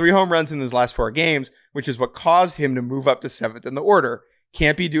 He has 3 home runs in his last 4 games, which is what caused him to move up to 7th in the order.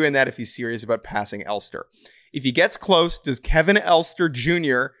 Can't be doing that if he's serious about passing Elster. If he gets close, does Kevin Elster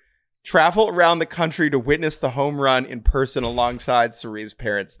Jr. travel around the country to witness the home run in person alongside Cere's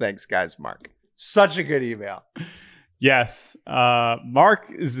parents? Thanks, guys, Mark. Such a good email. Yes.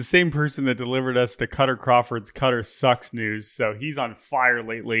 Mark is the same person that delivered us the Cutter Crawford's Cutter Sucks news. So he's on fire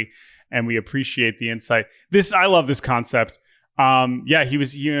lately, and we appreciate the insight. I love this concept. He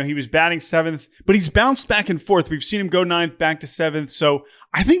was batting seventh, but he's bounced back and forth. We've seen him go ninth, back to seventh. So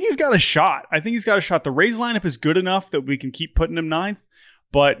I think he's got a shot. The Rays lineup is good enough that we can keep putting him ninth.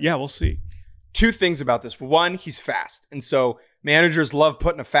 But yeah, we'll see. Two things about this. One, he's fast. And so managers love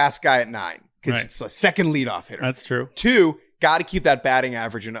putting a fast guy at 9 because it's a second leadoff hitter. That's true. Two, got to keep that batting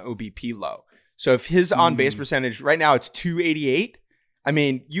average and OBP low. So if his on-base percentage, right now it's 288. I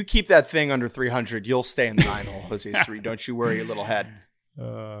mean, you keep that thing under 300, you'll stay in the 9 hole, Jose Sri. Don't you worry your little head.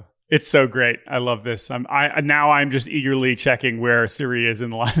 It's so great. I love this. I'm just eagerly checking where Siri is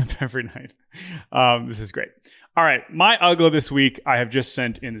in the lineup every night. This is great. All right. My UGLA this week, I have just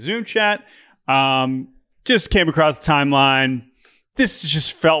sent in the Zoom chat. Just came across the timeline. This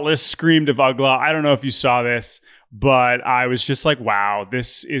just screamed of UGLA. I don't know if you saw this, but I was just like, wow,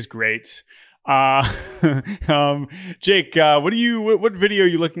 this is great. Jake, what video are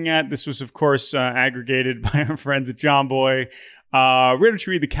you looking at? This was, of course, aggregated by our friends at John Boy. Why don't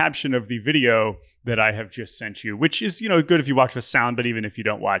you read the caption of the video that I have just sent you, which is, good if you watch with sound, but even if you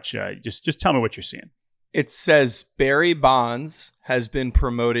don't watch, just tell me what you're seeing. It says Barry Bonds has been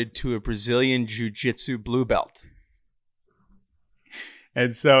promoted to a Brazilian Jiu-Jitsu blue belt.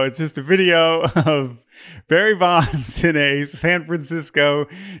 And so it's just a video of Barry Bonds in a San Francisco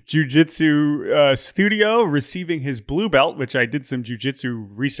jiu-jitsu studio receiving his blue belt, which I did some jiu-jitsu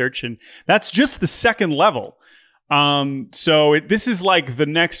research, and that's just the second level. This is like the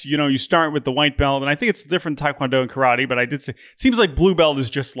next, you start with the white belt, and I think it's different Taekwondo and karate, but I did say, it seems like blue belt is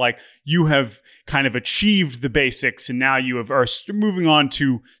just like you have kind of achieved the basics, and now you are moving on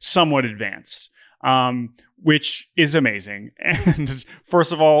to somewhat advanced. Which is amazing. And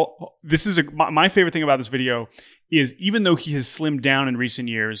first of all, this is my favorite thing about this video is even though he has slimmed down in recent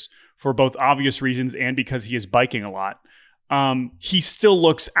years for both obvious reasons and because he is biking a lot, he still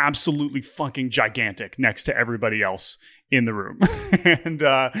looks absolutely fucking gigantic next to everybody else in the room. and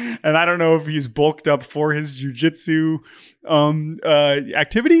I don't know if he's bulked up for his jiu-jitsu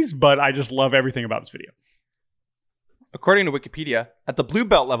activities, but I just love everything about this video. According to Wikipedia, at the blue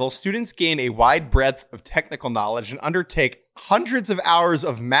belt level, students gain a wide breadth of technical knowledge and undertake hundreds of hours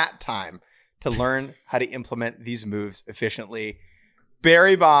of mat time to learn how to implement these moves efficiently.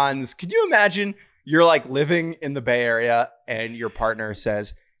 Barry Bonds, could you imagine you're like living in the Bay Area and your partner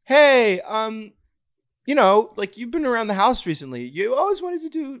says, hey, you've been around the house recently. You always wanted to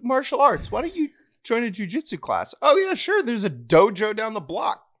do martial arts. Why don't you join a jiu-jitsu class? Oh, yeah, sure. There's a dojo down the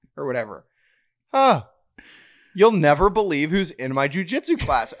block or whatever. You'll never believe who's in my jiu-jitsu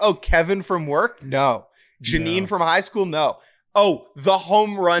class. Oh, Kevin from work? No. Janine from high school? No. Oh, the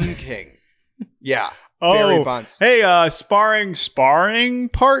home run king. Yeah. Barry Bonds. Hey, sparring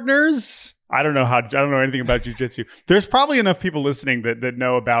partners? I don't know anything about jiu-jitsu. There's probably enough people listening that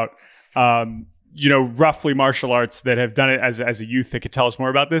know about roughly martial arts that have done it as a youth that could tell us more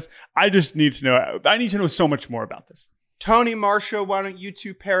about this. I need to know so much more about this. Tony, Marcia, why don't you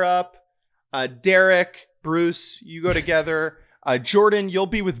two pair up? Derek, Bruce, you go together. Jordan, you'll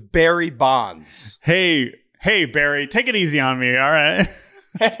be with Barry Bonds. Hey, Barry, take it easy on me, all right?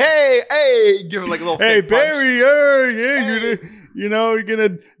 Hey, give him like a little hey, fake Barry, punch. You're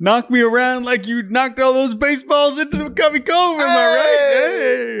gonna knock me around like you knocked all those baseballs into the Covey Cove, am I right?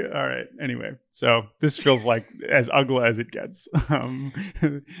 Hey, all right. Anyway, so this feels like as ugly as it gets.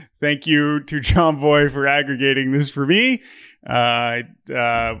 Thank you to John Boy for aggregating this for me. I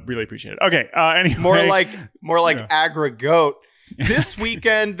really appreciate it. Okay. Anyway, more like aggregate. This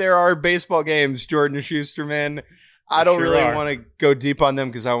weekend there are baseball games. Jordan Schusterman. I don't really want to go deep on them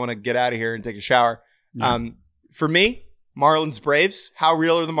because I want to get out of here and take a shower. Yeah. For me, Marlins Braves. How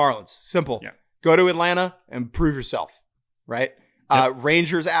real are the Marlins? Simple. Yeah. Go to Atlanta and prove yourself. Right. Yep.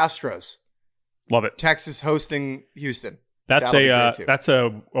 Rangers Astros. Love it. Texas hosting Houston. That's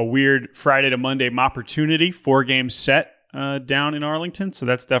a weird Friday to Monday opportunity. 4 games set. Down in Arlington, so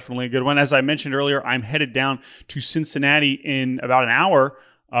that's definitely a good one. As I mentioned earlier, I'm headed down to Cincinnati in about an hour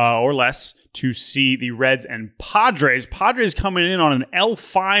or less to see the Reds and Padres. Padres coming in on an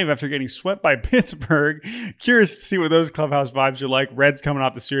L5 after getting swept by Pittsburgh. Curious to see what those clubhouse vibes are like. Reds coming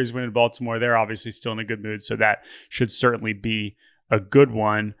off the series win in Baltimore. They're obviously still in a good mood, so that should certainly be a good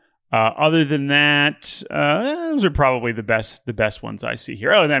one. Other than that, those are probably the best ones I see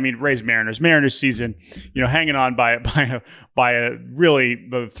here. Oh, and I mean, Rays Mariners season, hanging on by a really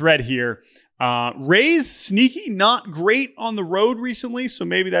the thread here. Rays sneaky, not great on the road recently, so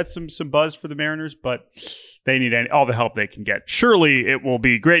maybe that's some buzz for the Mariners, but they need all the help they can get. Surely it will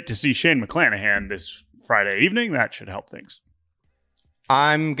be great to see Shane McClanahan this Friday evening. That should help things.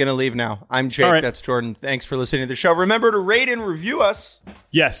 I'm going to leave now. I'm Jake. Right. That's Jordan. Thanks for listening to the show. Remember to rate and review us.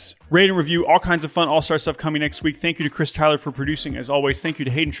 Yes. Rate and review. All kinds of fun all-star stuff coming next week. Thank you to Chris Tyler for producing, as always. Thank you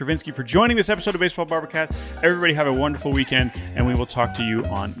to Hayden Travinski for joining this episode of Baseball Barbercast. Everybody have a wonderful weekend, and we will talk to you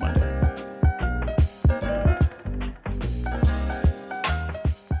on Monday.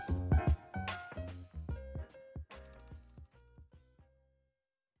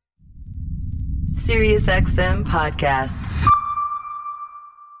 SiriusXM Podcasts.